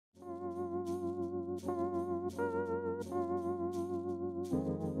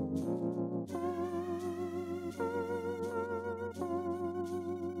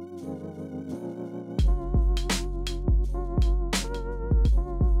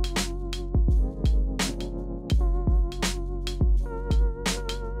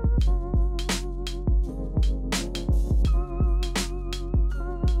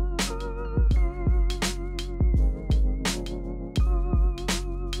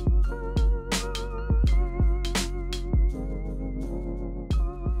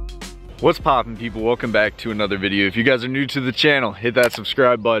What's poppin', people? Welcome back to another video. If you guys are new to the channel, hit that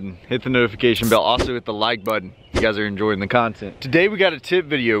subscribe button, hit the notification bell, also hit the like button if you guys are enjoying the content. Today we got a tip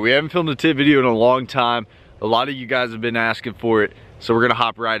video. We haven't filmed a tip video in a long time. A lot of you guys have been asking for it, so we're gonna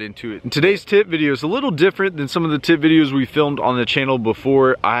hop right into it. And today's tip video is a little different than some of the tip videos we filmed on the channel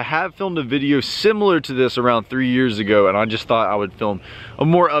before. I have filmed a video similar to this around 3 years ago, and I just thought I would film a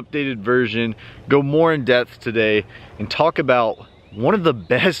more updated version, go more in depth today, and talk about one of the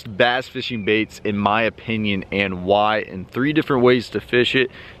best bass fishing baits in my opinion, and why, and 3 different ways to fish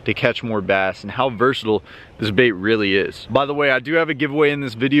it to catch more bass, and how versatile this bait really is. By the way, I do have a giveaway in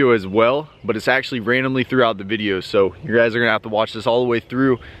this video as well, but it's actually randomly throughout the video, so you guys are gonna have to watch this all the way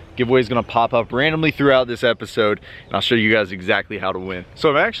through. Giveaway is gonna pop up randomly throughout this episode, and I'll show you guys exactly how to win.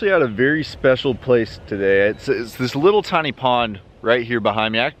 So I'm actually at a very special place today. It's this little tiny pond right here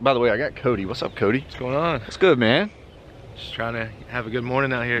behind me. By the way, I got Cody. What's up, Cody? What's going on? What's good, man? Just trying to have a good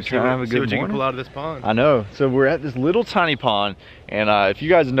morning out here. See what you can pull out of this pond. I know. So we're at this little tiny pond, and if you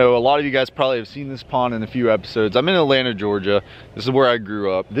guys know, a lot of you guys probably have seen this pond in a few episodes. I'm in Atlanta, Georgia. This is where I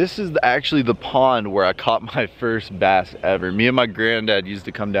grew up. This is actually the pond where I caught my first bass ever. Me and my granddad used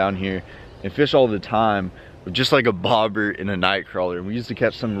to come down here and fish all the time with just like a bobber and a night crawler. And we used to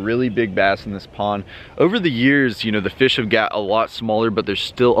catch some really big bass in this pond. Over the years, you know, the fish have got a lot smaller, but there's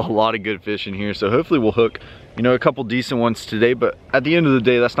still a lot of good fish in here. So hopefully we'll hook, you know, a couple decent ones today. But at the end of the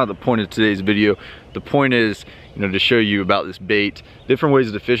day, that's not the point of today's video. The point is, you know, to show you about this bait, different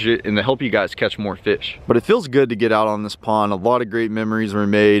ways to fish it, and to help you guys catch more fish. But it feels good to get out on this pond. A lot of great memories were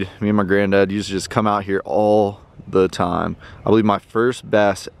made. Me and my granddad used to just come out here all the time. I believe my first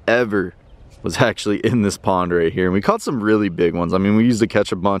bass ever was actually in this pond right here, and we caught some really big ones. I mean, we used to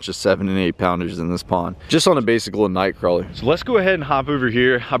catch a bunch of 7 and 8 pounders in this pond just on a basic little night crawler. So let's go ahead and hop over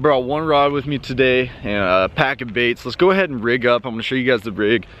here. I brought one rod with me today and a pack of baits. Let's go ahead and rig up. I'm gonna show you guys the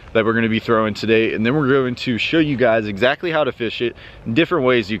rig that we're gonna be throwing today, and then we're going to show you guys exactly how to fish it, different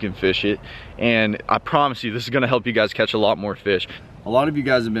ways you can fish it, and I promise you this is gonna help you guys catch a lot more fish. A lot of you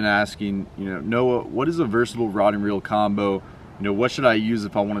guys have been asking, you know, Noah, what is a versatile rod and reel combo? You know, what should I use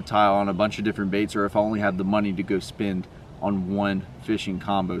if I want to tie on a bunch of different baits, or if I only have the money to go spend on one fishing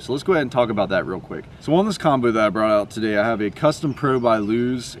combo? So let's go ahead and talk about that real quick. So on this combo that I brought out today, I have a Custom Pro by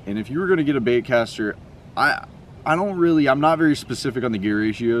Luz, and if you were going to get a bait caster, I'm not very specific on the gear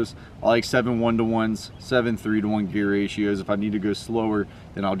ratios. I like 7:1 to 1s, 7:3 to 1 gear ratios. If I need to go slower,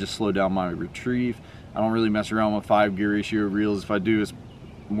 then I'll just slow down my retrieve. I don't really mess around with 5 gear ratio reels. If I do, it's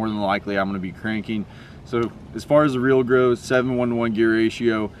more than likely I'm going to be cranking. So as far as the reel goes, 7:1 to 1 gear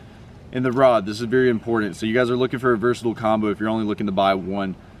ratio. And the rod, this is very important. So you guys are looking for a versatile combo if you're only looking to buy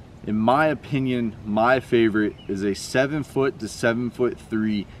one. In my opinion, my favorite is a 7-foot to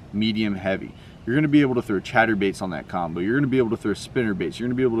 7'3" medium heavy. You're gonna be able to throw chatterbaits on that combo. You're gonna be able to throw spinner baits. You're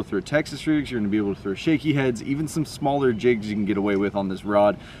gonna be able to throw Texas rigs. You're gonna be able to throw shaky heads, even some smaller jigs you can get away with on this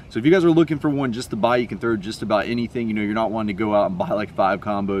rod. So if you guys are looking for one just to buy, you can throw just about anything. You know, you're not wanting to go out and buy like 5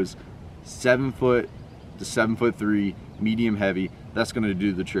 combos. 7-foot to 7'3", medium heavy, that's gonna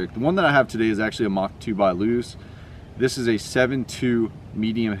do the trick. The one that I have today is actually a Mach 2 by Luz. This is a 7.2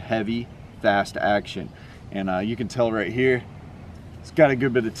 medium heavy, fast action. And you can tell right here, it's got a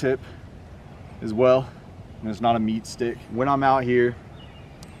good bit of tip as well, and it's not a meat stick. When I'm out here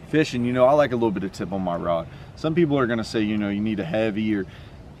fishing, you know, I like a little bit of tip on my rod. Some people are gonna say, you know, you need a heavy or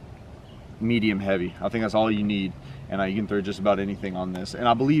medium heavy. I think that's all you need, and you can throw just about anything on this. And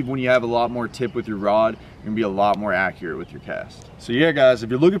I believe when you have a lot more tip with your rod, you're gonna be a lot more accurate with your cast. So yeah guys, if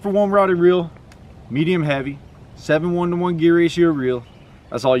you're looking for one rod and reel, medium heavy, 7:1 to 1 gear ratio reel,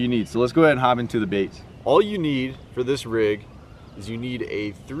 that's all you need. So let's go ahead and hop into the baits. All you need for this rig is you need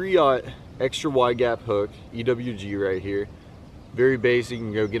a 3/0 extra wide gap hook, EWG right here. Very basic. You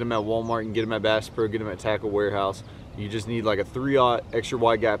can go get them at Walmart, you can get them at Bass Pro, get them at Tackle Warehouse. You just need like a 3/0 extra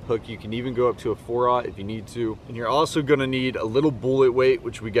wide gap hook. You can even go up to a 4/0 if you need to. And you're also gonna need a little bullet weight,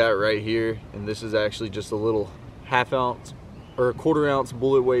 which we got right here. And this is actually just a little 1/2 ounce or a 1/4 ounce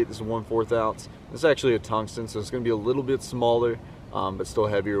bullet weight. This is 1/4 ounce. This is actually a tungsten, so it's gonna be a little bit smaller, but still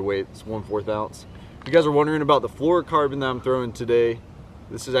heavier weight. It's 1/4 ounce. If you guys are wondering about the fluorocarbon that I'm throwing today,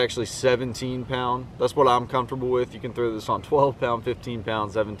 this is actually 17 pound. That's what I'm comfortable with. You can throw this on 12 pound, 15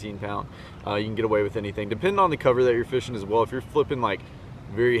 pound, 17 pound. You can get away with anything, depending on the cover that you're fishing as well. If you're flipping like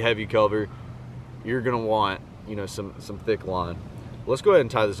very heavy cover, you're gonna want, you know, some thick line. Let's go ahead and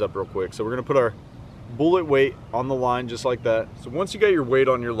tie this up real quick. So we're gonna put our bullet weight on the line just like that. So once you got your weight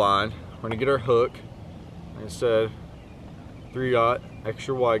on your line, we're gonna get our hook. Like I said, 3/0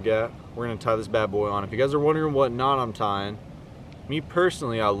 extra wide gap. We're gonna tie this bad boy on. If you guys are wondering what knot I'm tying, me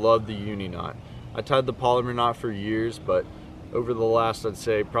personally, I love the uni knot. I tied the polymer knot for years, but over the last, I'd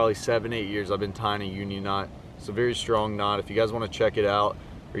say probably 7-8 years, I've been tying a Union knot. It's a very strong knot. If you guys want to check it out,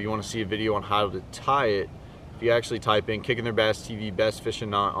 or you want to see a video on how to tie it, if you actually type in Kicking Their Bass TV Best Fishing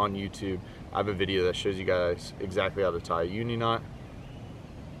Knot on YouTube, I have a video that shows you guys exactly how to tie a Union knot.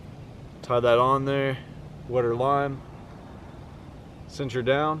 Tie that on there, wet or lime, cinch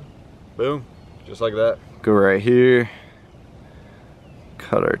down, boom, just like that. Go right here,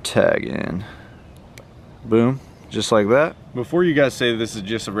 cut our tag in, boom, just like that. Before you guys say this is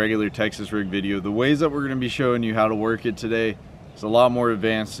just a regular Texas rig video, the ways that we're going to be showing you how to work it today is a lot more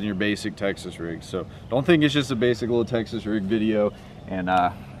advanced than your basic Texas rig. So don't think it's just a basic little Texas rig video. And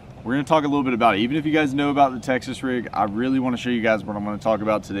we're going to talk a little bit about it. Even if you guys know about the Texas rig, I really want to show you guys what I'm going to talk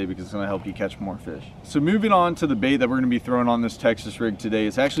about today, because it's going to help you catch more fish. So moving on to the bait that we're going to be throwing on this Texas rig today,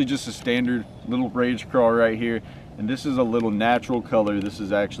 it's actually just a standard little rage crawl right here. And this is a little natural color. This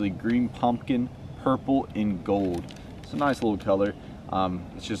is actually green pumpkin, purple, and gold. It's a nice little color.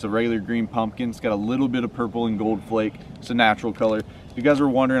 It's just a regular green pumpkin. It's got a little bit of purple and gold flake. It's a natural color. If you guys are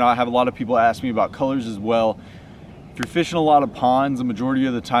wondering, I have a lot of people ask me about colors as well. If you're fishing a lot of ponds, the majority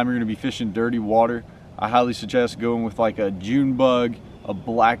of the time you're going to be fishing dirty water. I highly suggest going with like a June bug, a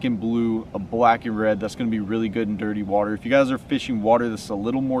black and blue, a black and red. That's going to be really good in dirty water. If you guys are fishing water that's a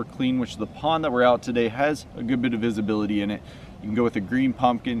little more clean, which the pond that we're out today has a good bit of visibility in it, you can go with a green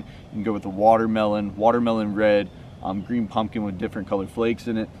pumpkin, you can go with a watermelon, watermelon red, green pumpkin with different colored flakes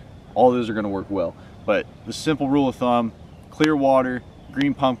in it. All those are going to work well. But the simple rule of thumb: clear water,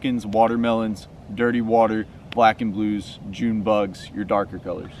 green pumpkins, watermelons; dirty water, black and blues, June bugs, your darker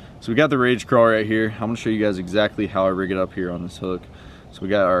colors. So we got the rage crawl right here. I'm going to show you guys exactly how I rig it up here on this hook. So we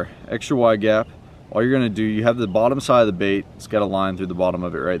got our extra wide gap. All you're going to do, you have the bottom side of the bait. It's got a line through the bottom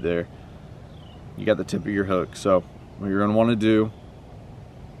of it right there. You got the tip of your hook. So what you're going to want to do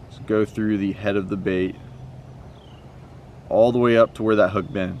is go through the head of the bait all the way up to where that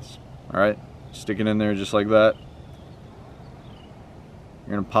hook bends. All right, stick it in there just like that.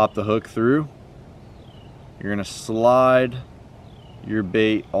 You're going to pop the hook through. You're going to slide your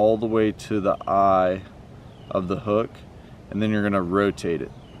bait all the way to the eye of the hook, and then you're going to rotate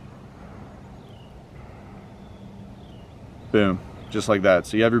it. Boom, just like that.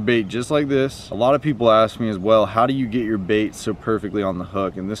 So you have your bait just like this. A lot of people ask me as well, how do you get your bait so perfectly on the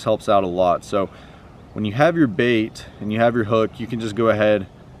hook? And this helps out a lot. So when you have your bait and you have your hook, you can just go ahead,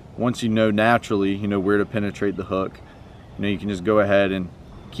 once you know naturally, you know where to penetrate the hook, you know, you can just go ahead and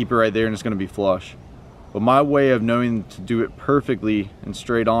keep it right there and it's going to be flush. But my way of knowing to do it perfectly and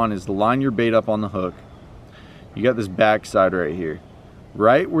straight on is to line your bait up on the hook. You got this backside right here.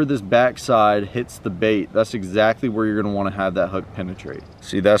 Right where this backside hits the bait, that's exactly where you're going to want to have that hook penetrate.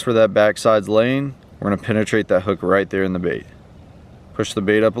 See, that's where that backside's laying. We're going to penetrate that hook right there in the bait. Push the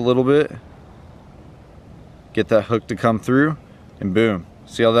bait up a little bit. Get that hook to come through, and boom.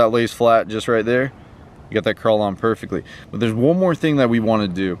 See how that lays flat just right there? You got that crawl on perfectly. But there's one more thing that we want to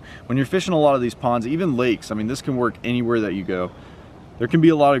do. When you're fishing a lot of these ponds, even lakes, I mean, this can work anywhere that you go. There can be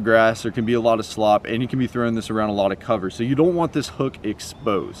a lot of grass, there can be a lot of slop, and you can be throwing this around a lot of cover. So you don't want this hook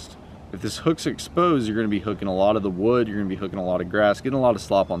exposed. If this hook's exposed, you're going to be hooking a lot of the wood, you're going to be hooking a lot of grass, getting a lot of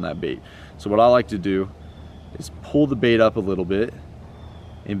slop on that bait. So what I like to do is pull the bait up a little bit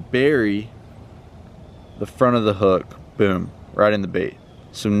and bury the front of the hook, boom, right in the bait.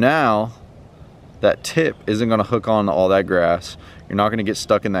 So now that tip isn't going to hook on all that grass. You're not going to get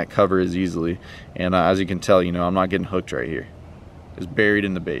stuck in that cover as easily. And as you can tell, you know, I'm not getting hooked right here. It's buried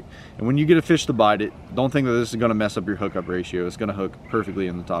in the bait. And when you get a fish to bite it, don't think that this is going to mess up your hookup ratio. It's going to hook perfectly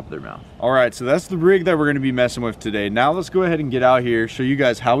in the top of their mouth. All right, so that's the rig that we're going to be messing with today. Now let's go ahead and get out here, show you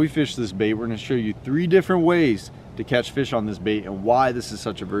guys how we fish this bait. We're going to show you 3 different ways to catch fish on this bait and why this is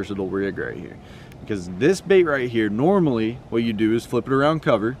such a versatile rig right here. Because this bait right here, normally what you do is flip it around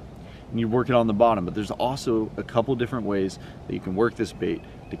cover and you work it on the bottom, but there's also a couple different ways that you can work this bait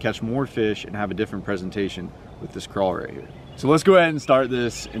to catch more fish and have a different presentation with this crawl right here. So let's go ahead and start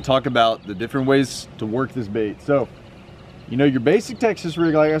this and talk about the different ways to work this bait. So, you know, your basic Texas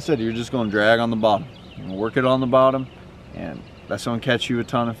rig, like I said, you're just going to drag on the bottom. You're going to work it on the bottom, and that's going to catch you a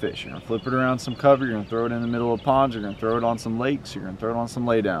ton of fish. You're going to flip it around some cover, you're going to throw it in the middle of ponds, you're going to throw it on some lakes, you're going to throw it on some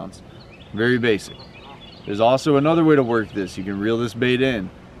laydowns. Very basic. There's also another way to work this. You can reel this bait in.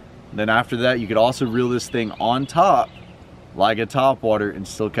 Then after that, you could also reel this thing on top like a topwater and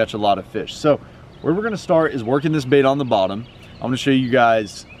still catch a lot of fish. So where we're going to start is working this bait on the bottom. I'm going to show you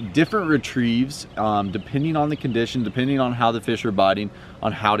guys different retrieves depending on the condition, depending on how the fish are biting,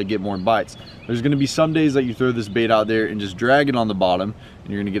 on how to get more bites. There's going to be some days that you throw this bait out there and just drag it on the bottom and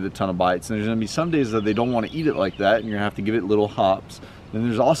you're going to get a ton of bites. And there's going to be some days that they don't want to eat it like that and you're going to have to give it little hops Then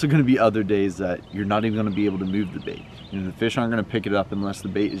there's also going to be other days that you're not even going to be able to move the bait. You know, the fish aren't going to pick it up unless the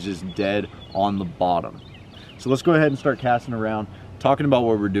bait is just dead on the bottom. So let's go ahead and start casting around, talking about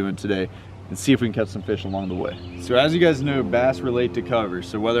what we're doing today, and see if we can catch some fish along the way. So as you guys know, bass relate to cover.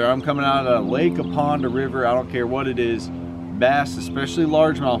 So whether I'm coming out of a lake, a pond, a river, I don't care what it is, bass, especially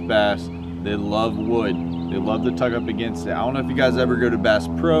largemouth bass, they love wood. They love to tug up against it. I don't know if you guys ever go to Bass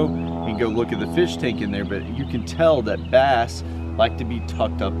Pro and go look at the fish tank in there, but you can tell that bass like to be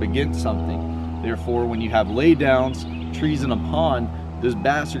tucked up against something. Therefore, when you have laydowns, trees in a pond, those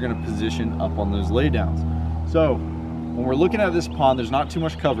bass are going to position up on those laydowns. So when we're looking at this pond, there's not too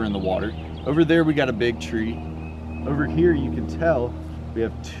much cover in the water. Over there we got a big tree. Over here you can tell we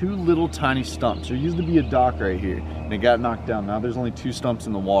have two little tiny stumps. There used to be a dock right here and it got knocked down. Now there's only two stumps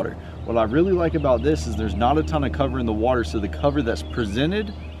in the water. What I really like about this is there's not a ton of cover in the water, so the cover that's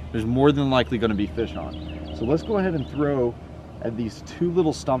presented, there's more than likely going to be fish on. So let's go ahead and throw at these two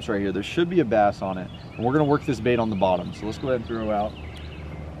little stumps right here. There should be a bass on it, and we're going to work this bait on the bottom. So let's go ahead and throw out.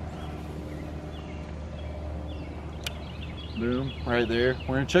 Boom, right there.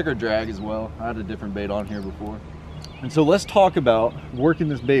 We're going to check our drag as well. I had a different bait on here before. And so let's talk about working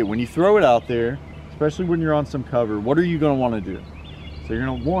this bait. When you throw it out there, especially when you're on some cover, what are you going to want to do? So you're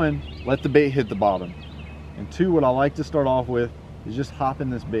going to, one, let the bait hit the bottom. And two, what I like to start off with is just hopping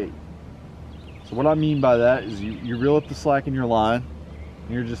this bait. So what I mean by that is you reel up the slack in your line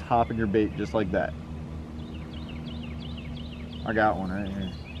and you're just hopping your bait just like that. I got one right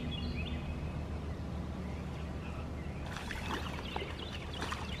here.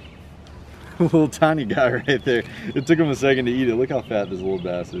 Little tiny guy right there. It took him a second to eat it. Look how fat this little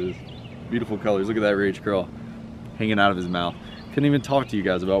bass is. Beautiful colors. Look at that rage crawl hanging out of his mouth. Couldn't even talk to you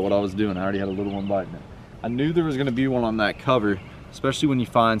guys about what I was doing. I already had a little one biting it. I knew there was going to be one on that cover, especially when you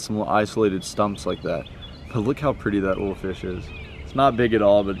find some little isolated stumps like that. But look how pretty that little fish is. It's not big at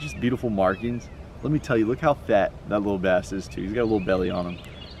all, but just beautiful markings. Let me tell you, look how fat that little bass is too. He's got a little belly on him.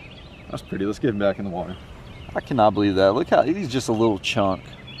 That's pretty. Let's get him back in the water. I cannot believe that. Look how he's just a little chunk.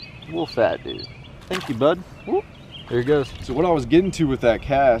 A little fat dude. Thank you, bud. Whoop. There he goes. So what I was getting to with that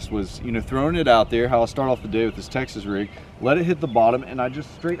cast was, you know, throwing it out there, how I start off the day with this Texas rig, let it hit the bottom, and I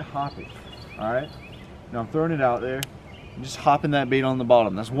just straight hop it. All right? Now I'm throwing it out there, and just hopping that bait on the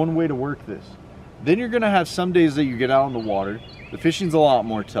bottom. That's one way to work this. Then you're gonna have some days that you get out on the water, the fishing's a lot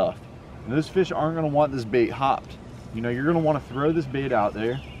more tough. And those fish aren't gonna want this bait hopped. You know, you're gonna wanna throw this bait out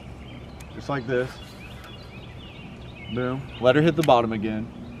there, just like this. Boom, let her hit the bottom again.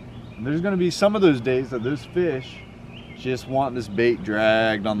 And there's gonna be some of those days that those fish just want this bait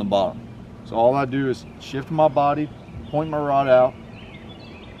dragged on the bottom. So all I do is shift my body, point my rod out,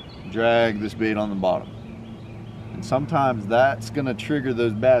 drag this bait on the bottom. And sometimes that's gonna trigger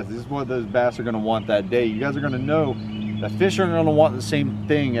those bass. This is what those bass are gonna want that day. You guys are gonna know that fish aren't gonna want the same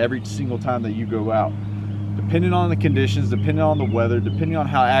thing every single time that you go out. Depending on the conditions, depending on the weather, depending on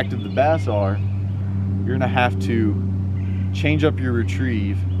how active the bass are, you're gonna have to change up your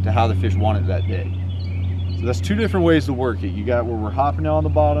retrieve to how the fish want it that day. So that's two different ways to work it. You got where we're hopping it on the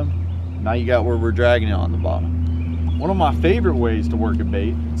bottom, now you got where we're dragging it on the bottom. One of my favorite ways to work a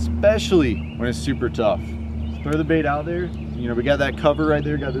bait, especially when it's super tough, is throw the bait out there. You know, we got that cover right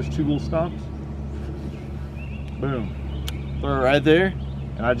there, got those two little stumps. Boom. Throw it right there,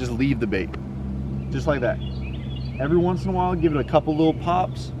 and I just leave the bait. Just like that. Every once in a while, give it a couple little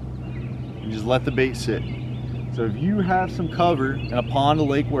pops, and just let the bait sit. So if you have some cover in a pond, a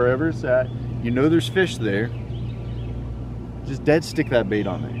lake, wherever it's at, you know there's fish there, just dead stick that bait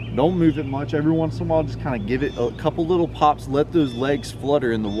on there. Don't move it much. Every once in a while, just kind of give it a couple little pops, let those legs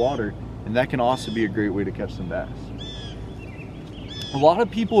flutter in the water, and that can also be a great way to catch some bass. A lot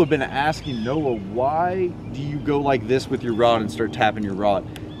of people have been asking Noah, why do you go like this with your rod and start tapping your rod?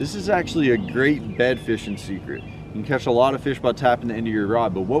 This is actually a great bed fishing secret. You can catch a lot of fish by tapping the end of your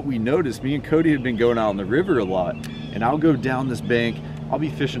rod, but what we noticed, me and Cody had been going out in the river a lot, and I'll go down this bank, I'll be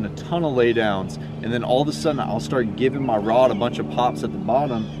fishing a ton of laydowns, and then all of a sudden I'll start giving my rod a bunch of pops at the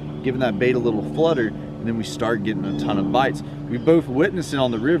bottom, giving that bait a little flutter, and then we start getting a ton of bites. We both witnessed it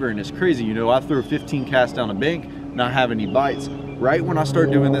on the river, and it's crazy. You know, I throw 15 casts down a bank, not have any bites. Right when I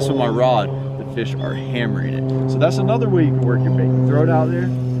start doing this with my rod, the fish are hammering it. So that's another way you can work your bait. You throw it out there,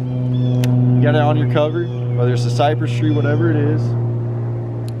 you got it on your cover, whether it's a cypress tree, whatever it is,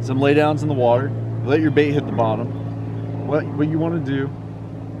 some laydowns in the water, let your bait hit the bottom. What you want to do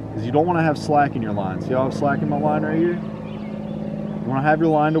is you don't want to have slack in your line. See how I have slack in my line right here? You want to have your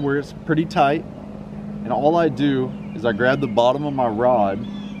line to where it's pretty tight, and all I do is I grab the bottom of my rod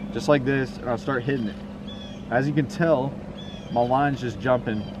just like this, and I start hitting it. As you can tell, my line's just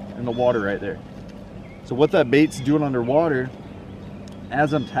jumping in the water right there. So what that bait's doing underwater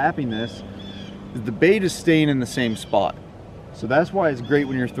as I'm tapping this, the bait is staying in the same spot. So that's why it's great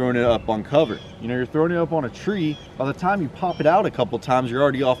when you're throwing it up on cover. You know, you're throwing it up on a tree, by the time you pop it out a couple times, you're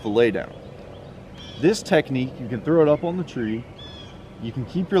already off the laydown. This technique, you can throw it up on the tree, you can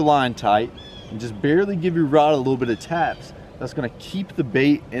keep your line tight, and just barely give your rod a little bit of taps. That's gonna keep the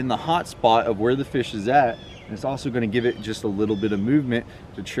bait in the hot spot of where the fish is at, and it's also gonna give it just a little bit of movement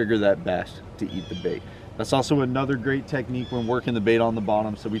to trigger that bass to eat the bait. That's also another great technique when working the bait on the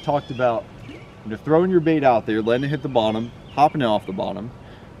bottom. So we talked about, you know, throwing your bait out there, letting it hit the bottom, hopping it off the bottom.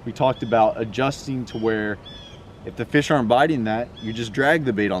 We talked about adjusting to where if the fish aren't biting that, you just drag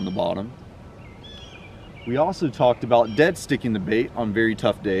the bait on the bottom. We also talked about dead sticking the bait on very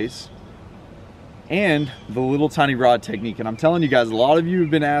tough days, and the little tiny rod technique. And I'm telling you guys, a lot of you have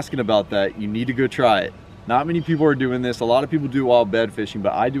been asking about that. You need to go try it. Not many people are doing this. A lot of people do wild bed fishing,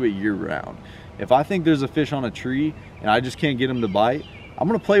 but I do it year round. If I think there's a fish on a tree and I just can't get him to bite, I'm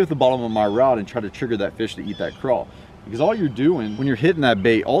gonna play with the bottom of my rod and try to trigger that fish to eat that crawl. Because all you're doing when you're hitting that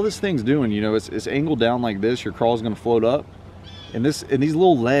bait, all this thing's doing, you know, it's angled down like this, your crawl's gonna float up, and these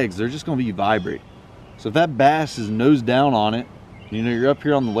little legs, they're just gonna be vibrating. So if that bass is nose down on it, you know, you're up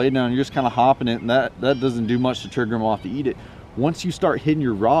here on the lay down, you're just kind of hopping it, and that doesn't do much to trigger them off to eat it. Once you start hitting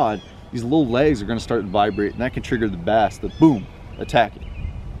your rod, these little legs are gonna start to vibrate, and that can trigger the bass to boom, attack it.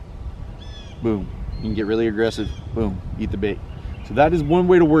 Boom, you can get really aggressive, boom, eat the bait. So that is one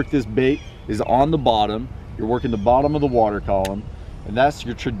way to work this bait, is on the bottom. You're working the bottom of the water column, and that's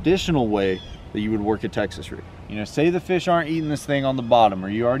your traditional way that you would work a Texas rig. You know, say the fish aren't eating this thing on the bottom, or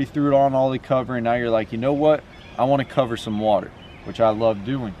you already threw it on all the cover, and now you're like, you know what, I want to cover some water, which I love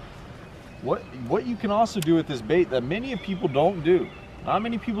doing. What you can also do with this bait that many people don't do, not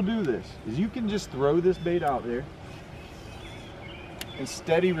many people do this, is you can just throw this bait out there and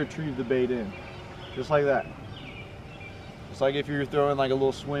steady retrieve the bait in, just like that. It's like if you're throwing like a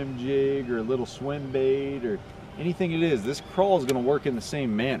little swim jig or a little swim bait or anything it is, this crawl is going to work in the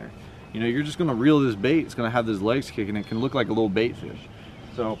same manner. You know, you're just going to reel this bait, it's going to have those legs kicking, it can look like a little bait fish.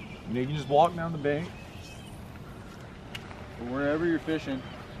 So, you know, you can just walk down the bank or wherever you're fishing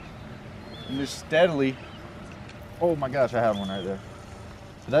and just steadily, oh my gosh, I have one right there.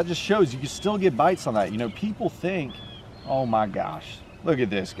 So that just shows you can still get bites on that. You know, people think, oh my gosh, look at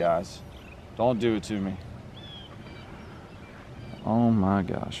this, guys. Don't do it to me. Oh my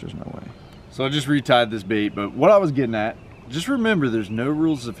gosh, there's no way. So I just retied this bait, but what I was getting at, just remember there's no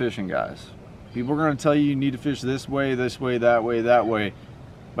rules to fishing, guys. People are gonna tell you need to fish this way, that way, that way.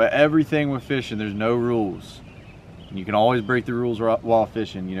 But everything with fishing, there's no rules. And you can always break the rules while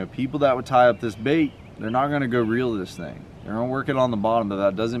fishing. You know, people that would tie up this bait, they're not gonna go reel this thing. They're gonna work it on the bottom, but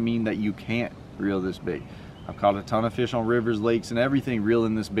that doesn't mean that you can't reel this bait. I've caught a ton of fish on rivers, lakes, and everything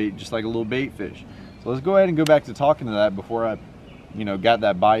reeling this bait just like a little bait fish. So let's go ahead and go back to talking to that before I, you know, got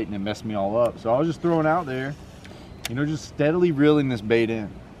that bite and it messed me all up. So I was just throwing out there, you know, just steadily reeling this bait in.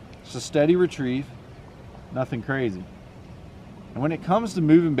 It's a steady retrieve, nothing crazy. And when it comes to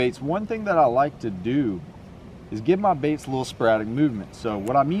moving baits, one thing that I like to do is give my baits a little sporadic movement. So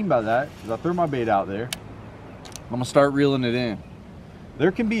what I mean by that is I throw my bait out there, I'm gonna start reeling it in.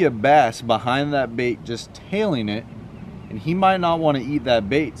 There can be a bass behind that bait just tailing it, and he might not want to eat that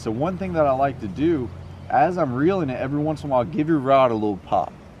bait. So one thing that I like to do, as I'm reeling it, every once in a while, give your rod a little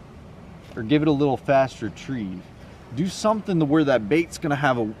pop, or give it a little fast retrieve. Do something to where that bait's gonna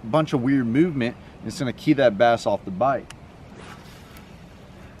have a bunch of weird movement, and it's gonna keep that bass off the bite.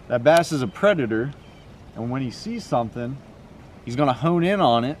 That bass is a predator, and when he sees something, he's gonna hone in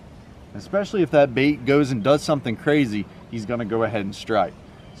on it, especially if that bait goes and does something crazy, he's gonna go ahead and strike.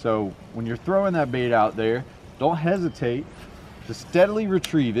 So when you're throwing that bait out there, don't hesitate to steadily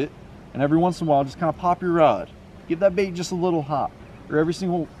retrieve it, and every once in a while just kind of pop your rod. Give that bait just a little hop, or every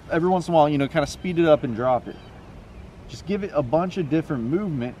once in a while, you know, kind of speed it up and drop it. Just give it a bunch of different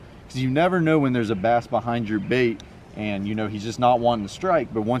movement, because you never know when there's a bass behind your bait and you know he's just not wanting to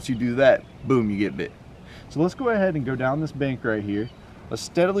strike, but once you do that, boom, you get bit. So let's go ahead and go down this bank right here. Let's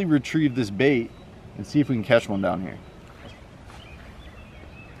steadily retrieve this bait and see if we can catch one down here.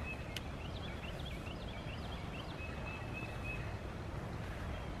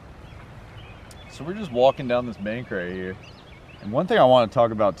 So we're just walking down this bank right here. And one thing I want to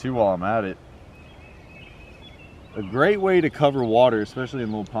talk about too while I'm at it, a great way to cover water, especially in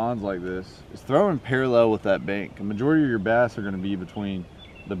little ponds like this, is throwing parallel with that bank. A majority of your bass are going to be between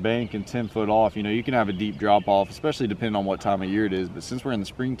the bank and 10 foot off. You know, you can have a deep drop off, especially depending on what time of year it is, but since we're in the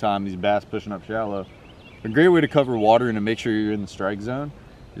springtime, these bass pushing up shallow, a great way to cover water and to make sure you're in the strike zone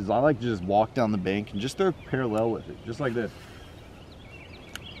is I like to just walk down the bank and just throw parallel with it, just like this.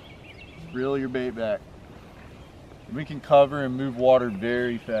 Reel your bait back. We can cover and move water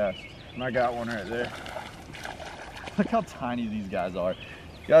very fast. And I got one right there. Look how tiny these guys are.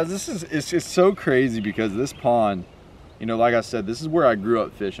 Guys, it's just so crazy because this pond, you know, like I said, this is where I grew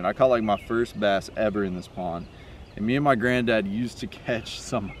up fishing. I caught like my first bass ever in this pond. And me and my granddad used to catch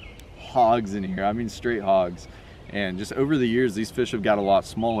some hogs in here. I mean, straight hogs. And just over the years, these fish have got a lot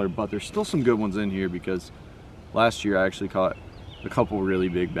smaller, but there's still some good ones in here because last year I actually caught a couple really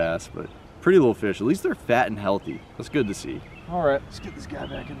big bass, but pretty little fish. At least they're fat and healthy. That's good to see. All right, let's get this guy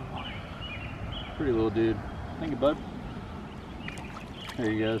back in the water. Pretty little dude. Thank you, bud. There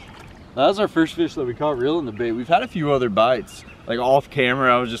he goes. That was our first fish that we caught reeling the bait. We've had a few other bites. Like off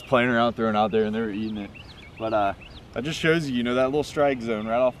camera, I was just playing around, throwing out there, and they were eating it. But that just shows you, you know, that little strike zone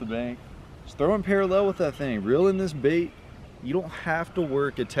right off the bank. Just throwing parallel with that thing. Reeling this bait, you don't have to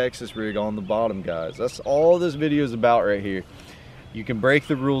work a Texas rig on the bottom, guys. That's all this video is about right here. You can break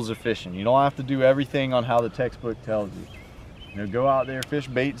the rules of fishing. You don't have to do everything on how the textbook tells you. You know, go out there, fish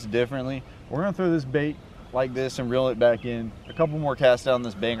baits differently. We're gonna throw this bait like this and reel it back in. A couple more casts down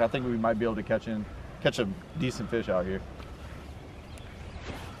this bank. I think we might be able to catch a decent fish out here.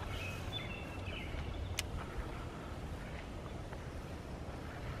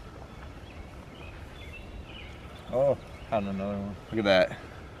 Oh, found another one. Look at that.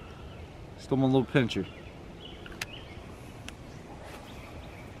 Still my little pincher.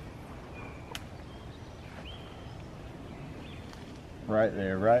 Right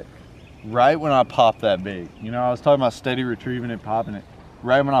there, right when I popped that bait. You know, I was talking about steady retrieving it, popping it.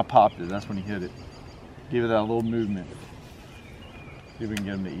 Right when I popped it, that's when he hit it. Give it that little movement. See if we can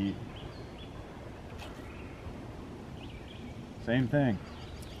get him to eat. Same thing.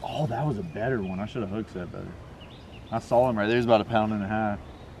 Oh, that was a better one. I should have hooked that better. I saw him right there. He's about 1.5 pounds.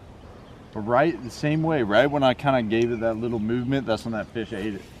 But right the same way, right when I kind of gave it that little movement, that's when that fish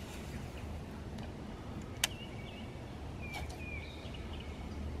ate it.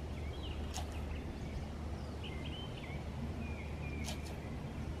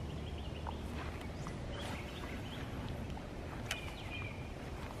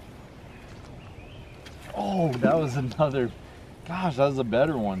 Oh, that was another, gosh, that was a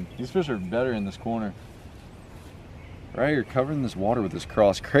better one. These fish are better in this corner. Right here, covering this water with this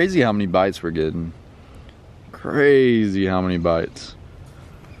cross. Crazy how many bites we're getting. Crazy how many bites.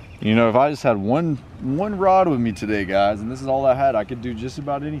 You know, if I just had one rod with me today, guys, and this is all I had, I could do just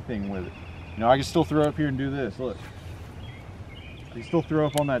about anything with it. You know, I can still throw up here and do this, look. I can still throw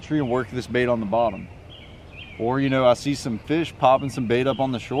up on that tree and work this bait on the bottom. Or, you know, I see some fish popping some bait up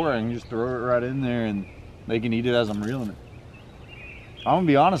on the shore, I can just throw it right in there and they can eat it as I'm reeling it. I'm gonna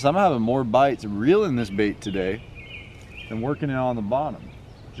be honest, I'm having more bites reeling this bait today than working it on the bottom.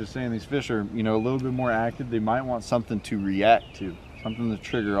 Just saying, these fish are, you know, a little bit more active. They might want something to react to, something to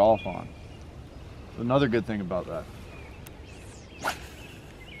trigger off on. Another good thing about that.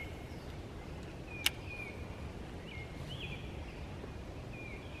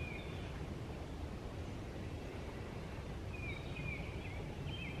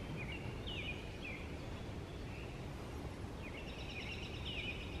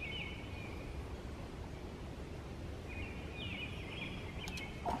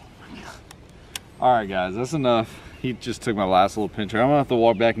 All right, guys, that's enough. He just took my last little pincher. I'm gonna have to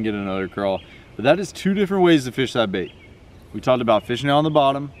walk back and get another crawl. But that is 2 different ways to fish that bait. We talked about fishing it on the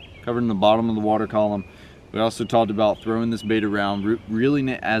bottom, covering the bottom of the water column. We also talked about throwing this bait around, reeling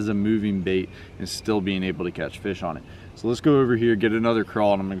it as a moving bait, and still being able to catch fish on it. So let's go over here, get another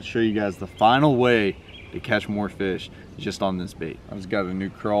crawl, and I'm gonna show you guys the final way to catch more fish just on this bait. I just got a new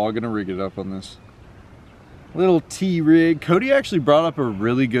crawl. I'm gonna rig it up on this little T-rig. Cody actually brought up a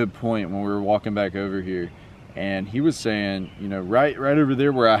really good point when we were walking back over here, and he was saying, you know, right over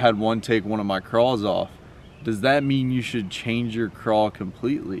there where I had take one of my crawls off, does that mean you should change your crawl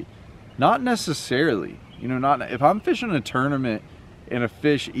completely? Not necessarily. You know, not if I'm fishing a tournament and a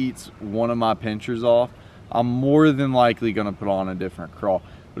fish eats one of my pinchers off, I'm more than likely gonna put on a different crawl.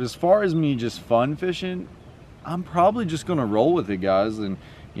 But as far as me just fun fishing, I'm probably just gonna roll with it, guys. And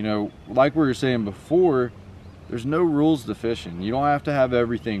you know, like we were saying before, there's no rules to fishing. You don't have to have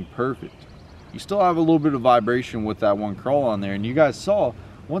everything perfect. You still have a little bit of vibration with that one crawl on there. And you guys saw,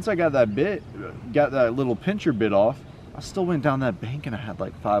 once I got that little pincher bit off, I still went down that bank and I had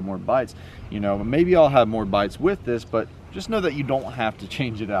like 5 more bites. You know, maybe I'll have more bites with this, but just know that you don't have to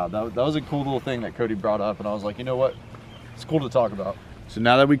change it out. That was a cool little thing that Cody brought up, and I was like, you know what? It's cool to talk about. So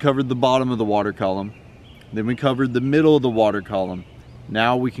now that we covered the bottom of the water column, then we covered the middle of the water column,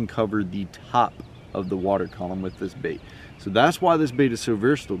 now we can cover the top of the water column with this bait. So that's why this bait is so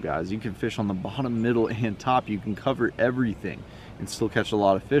versatile, guys. You can fish on the bottom, middle, and top. You can cover everything and still catch a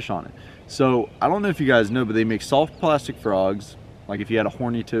lot of fish on it. So I don't know if you guys know, but they make soft plastic frogs, like if you had a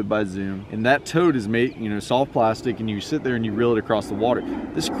horny toad by Zoom, and that toad is made, you know, soft plastic, and you sit there and you reel it across the water.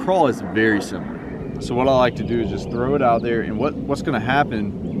 This crawl is very similar. So what I like to do is just throw it out there, and what's gonna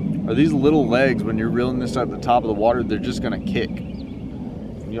happen are these little legs, when you're reeling this at the top of the water, they're just gonna kick.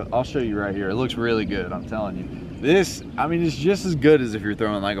 I'll show you right here. It looks really good, I'm telling you. This, I mean, it's just as good as if you're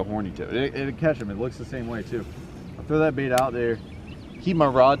throwing like a horny toad. It'll catch them. It looks the same way too. I'll throw that bait out there, keep my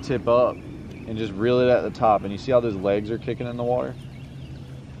rod tip up, and just reel it at the top. And you see how those legs are kicking in the water?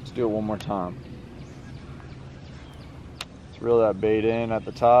 Let's do it one more time. Let's reel that bait in at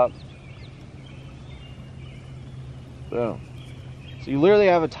the top. Boom. So you literally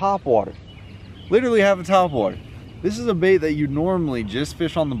have a top water. Literally have a top water. This is a bait that you normally just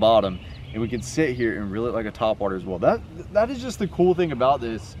fish on the bottom, and we can sit here and reel it like a top water as well. That is just the cool thing about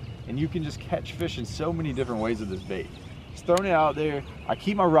this, and you can just catch fish in so many different ways with this bait. Just throwing it out there. I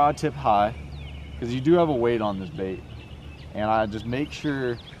keep my rod tip high because you do have a weight on this bait, and I just make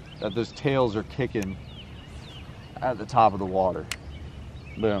sure that those tails are kicking at the top of the water.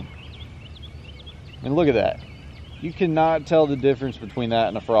 Boom. And look at that. You cannot tell the difference between that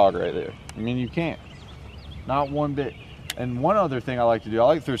and a frog right there. I mean, you can't. Not one bit. And one other thing I like to do, I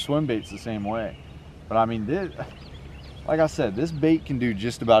like to throw swim baits the same way. But I mean, this, like I said, this bait can do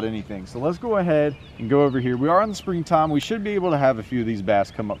just about anything. So let's go ahead and go over here. We are in the springtime. We should be able to have a few of these bass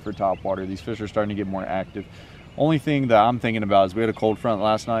come up for top water. These fish are starting to get more active. Only thing that I'm thinking about is we had a cold front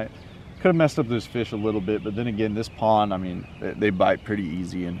last night. Could have messed up those fish a little bit, but then again, this pond, I mean, they bite pretty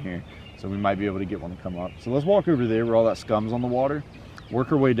easy in here. So we might be able to get one to come up. So let's walk over there where all that scum's on the water.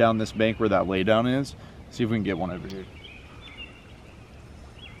 Work our way down this bank where that laydown is. See if we can get one over here.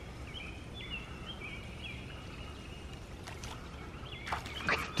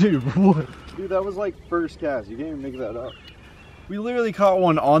 Dude, what? Dude, that was like first cast. You can't even make that up. We literally caught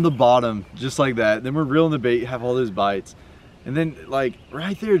one on the bottom, just like that. Then we're reeling the bait, have all those bites. And then like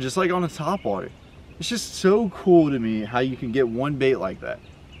right there, just like on the top water. It's just so cool to me how you can get one bait like that.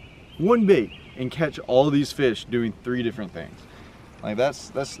 One bait and catch all these fish doing 3 different things. Like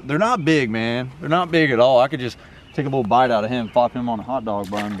they're not big, man. They're not big at all. I could just take a little bite out of him, flop him on a hot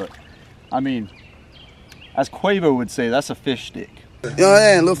dog bun, but I mean, as Quavo would say, that's a fish stick. You know what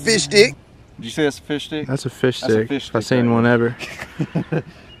I mean? Little fish stick. Did you say that's a fish stick? That's a fish stick. Fish I've seen one ever.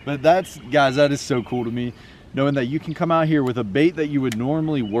 But that's, guys, that is so cool to me, knowing that you can come out here with a bait that you would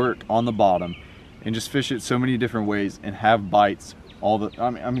normally work on the bottom and just fish it so many different ways and have bites. I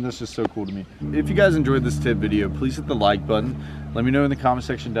mean, that's just so cool to me. If you guys enjoyed this tip video, please hit the like button. Let me know in the comment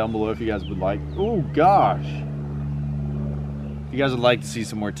section down below if you guys would like. Oh gosh. If you guys would like to see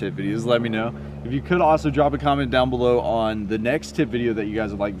some more tip videos, let me know. If you could also drop a comment down below on the next tip video that you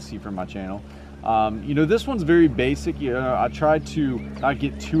guys would like to see from my channel. You know, this one's very basic. You know, I tried to not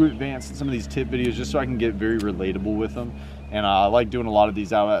get too advanced in some of these tip videos just so I can get very relatable with them. And I like doing a lot of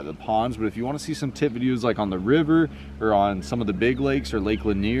these out at the ponds, but if you want to see some tip videos like on the river or on some of the big lakes or Lake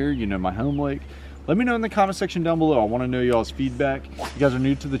Lanier, you know, my home lake, let me know in the comment section down below. I want to know y'all's feedback. If you guys are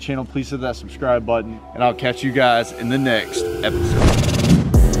new to the channel, please hit that subscribe button, and I'll catch you guys in the next episode.